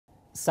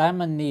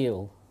Sam and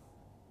Neil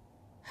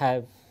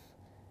have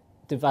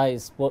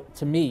devised what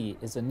to me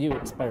is a new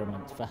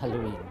experiment for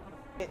Halloween.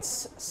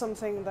 It's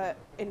something that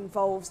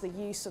involves the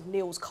use of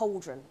Neil's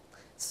Cauldron.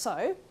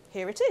 So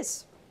here it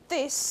is.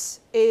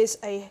 This is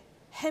a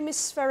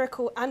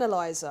hemispherical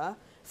analyzer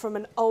from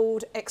an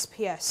old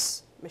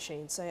XPS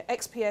machine. So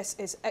XPS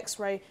is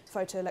X-ray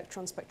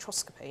photoelectron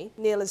spectroscopy.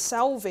 Neil has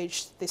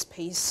salvaged this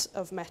piece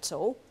of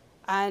metal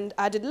and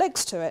added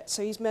legs to it.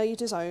 So he's made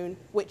his own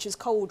witch's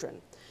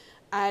cauldron.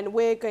 And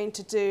we're going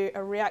to do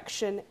a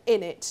reaction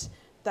in it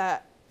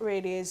that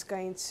really is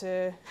going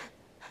to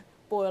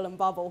boil and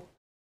bubble.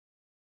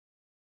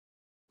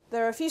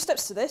 There are a few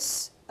steps to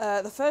this.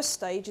 The first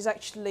stage is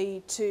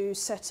actually to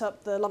set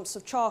up the lumps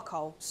of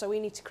charcoal. So we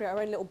need to create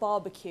our own little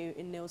barbecue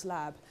in Neil's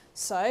lab.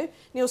 So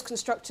Neil's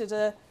constructed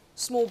a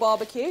small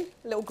barbecue,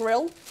 a little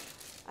grill,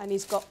 and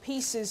he's got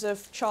pieces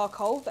of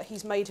charcoal that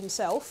he's made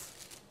himself.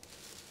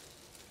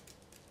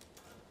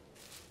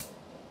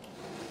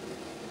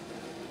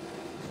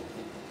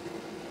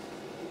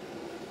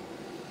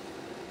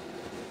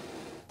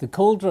 The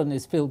cauldron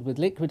is filled with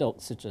liquid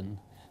oxygen.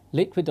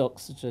 Liquid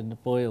oxygen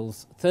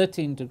boils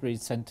 13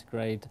 degrees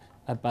centigrade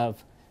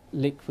above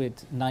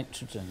liquid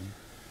nitrogen.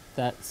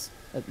 That's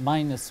at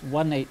minus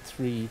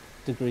 183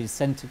 degrees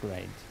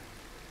centigrade.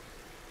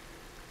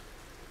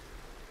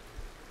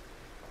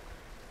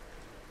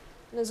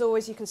 And as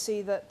always, you can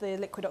see that the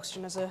liquid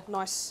oxygen has a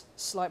nice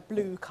slight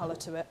blue colour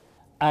to it.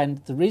 And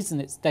the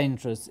reason it's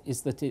dangerous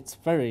is that it's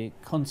very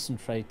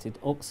concentrated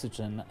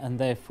oxygen, and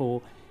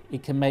therefore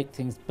it can make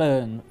things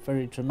burn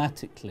very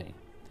dramatically.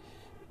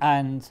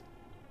 And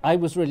I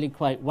was really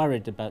quite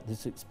worried about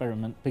this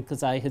experiment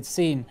because I had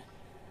seen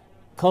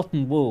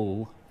cotton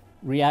wool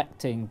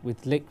reacting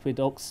with liquid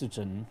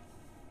oxygen,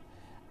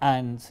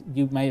 and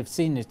you may have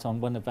seen it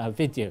on one of our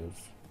videos.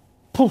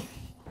 Poof!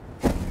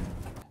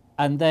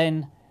 And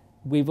then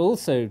we've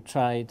also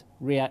tried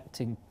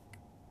reacting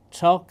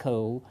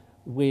charcoal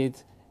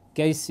with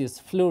gaseous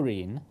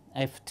fluorine,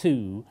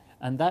 F2,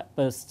 and that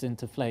bursts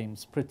into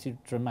flames pretty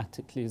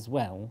dramatically as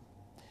well.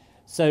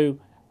 So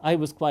I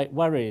was quite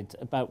worried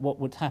about what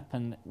would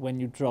happen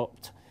when you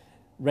dropped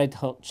red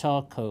hot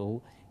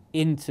charcoal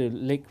into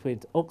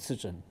liquid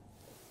oxygen.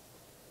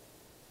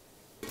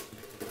 It's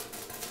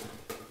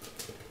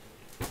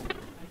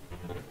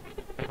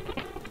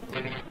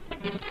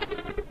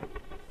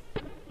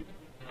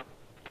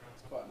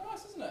quite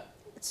nice, isn't it?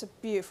 It's a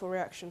beautiful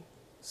reaction.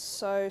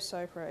 So,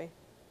 so pretty.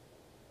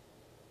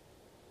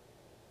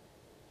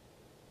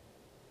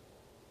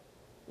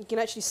 You can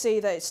actually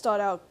see that it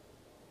started out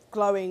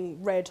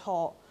glowing red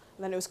hot,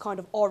 and then it was kind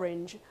of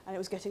orange, and it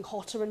was getting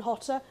hotter and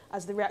hotter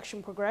as the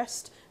reaction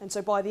progressed. And so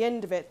by the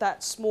end of it,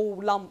 that small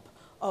lump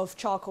of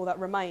charcoal that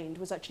remained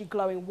was actually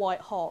glowing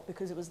white hot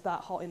because it was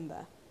that hot in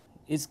there.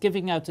 It's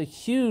giving out a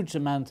huge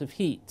amount of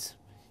heat.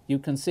 You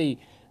can see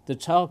the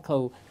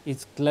charcoal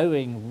is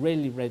glowing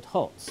really red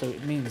hot, so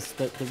it means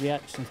that the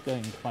reaction's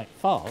going quite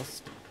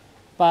fast,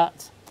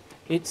 but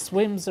it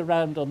swims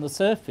around on the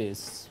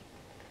surface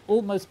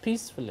almost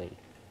peacefully.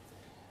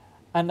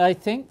 And I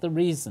think the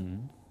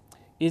reason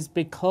is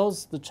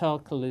because the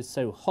charcoal is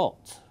so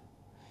hot,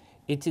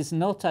 it is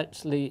not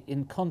actually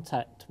in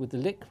contact with the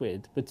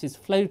liquid, but is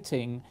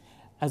floating,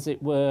 as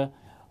it were,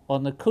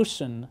 on a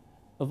cushion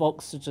of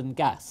oxygen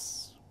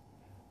gas.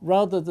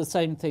 Rather the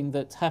same thing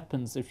that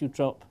happens if you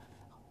drop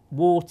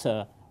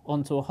water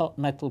onto a hot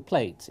metal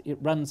plate. It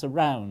runs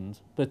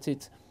around, but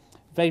it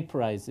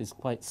vaporizes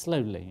quite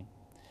slowly.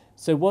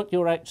 So what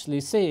you're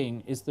actually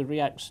seeing is the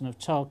reaction of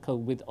charcoal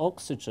with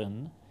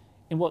oxygen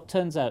in what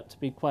turns out to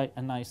be quite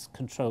a nice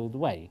controlled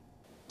way.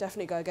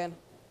 Definitely go again.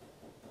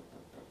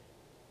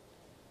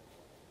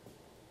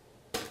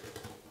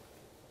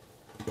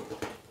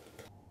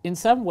 In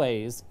some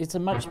ways, it's a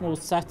much more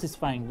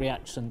satisfying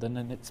reaction than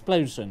an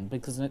explosion,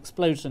 because an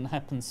explosion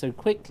happens so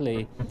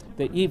quickly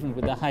that even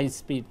with a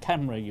high-speed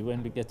camera you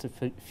only get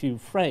a few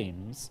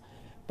frames.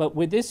 But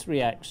with this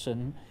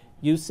reaction,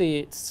 you see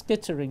it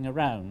skittering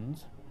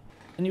around,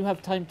 and you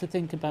have time to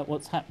think about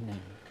what's happening.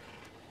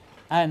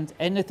 And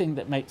anything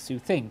that makes you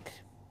think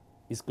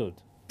is good.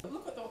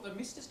 Look at what the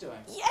mist is doing.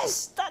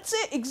 Yes, that's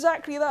it,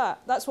 exactly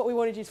that. That's what we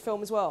wanted you to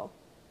film as well.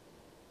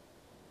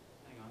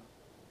 Hang on.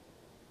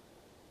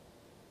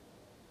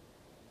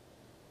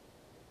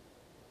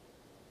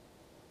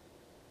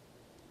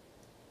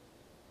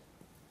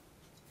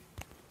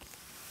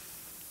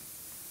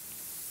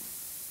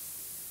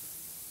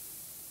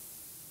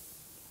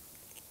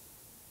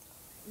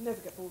 Never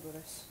get bored with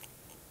this.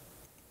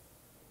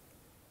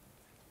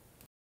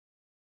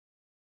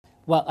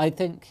 Well, I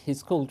think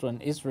his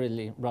cauldron is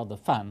really rather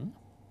fun,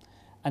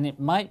 and it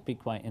might be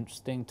quite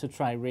interesting to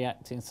try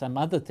reacting some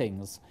other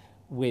things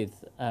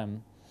with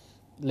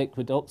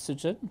liquid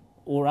oxygen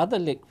or other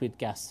liquid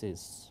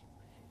gases.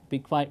 It'd be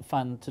quite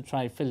fun to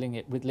try filling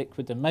it with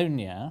liquid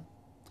ammonia,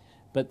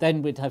 but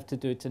then we'd have to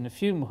do it in a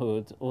fume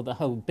hood, or the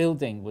whole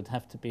building would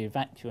have to be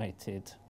evacuated.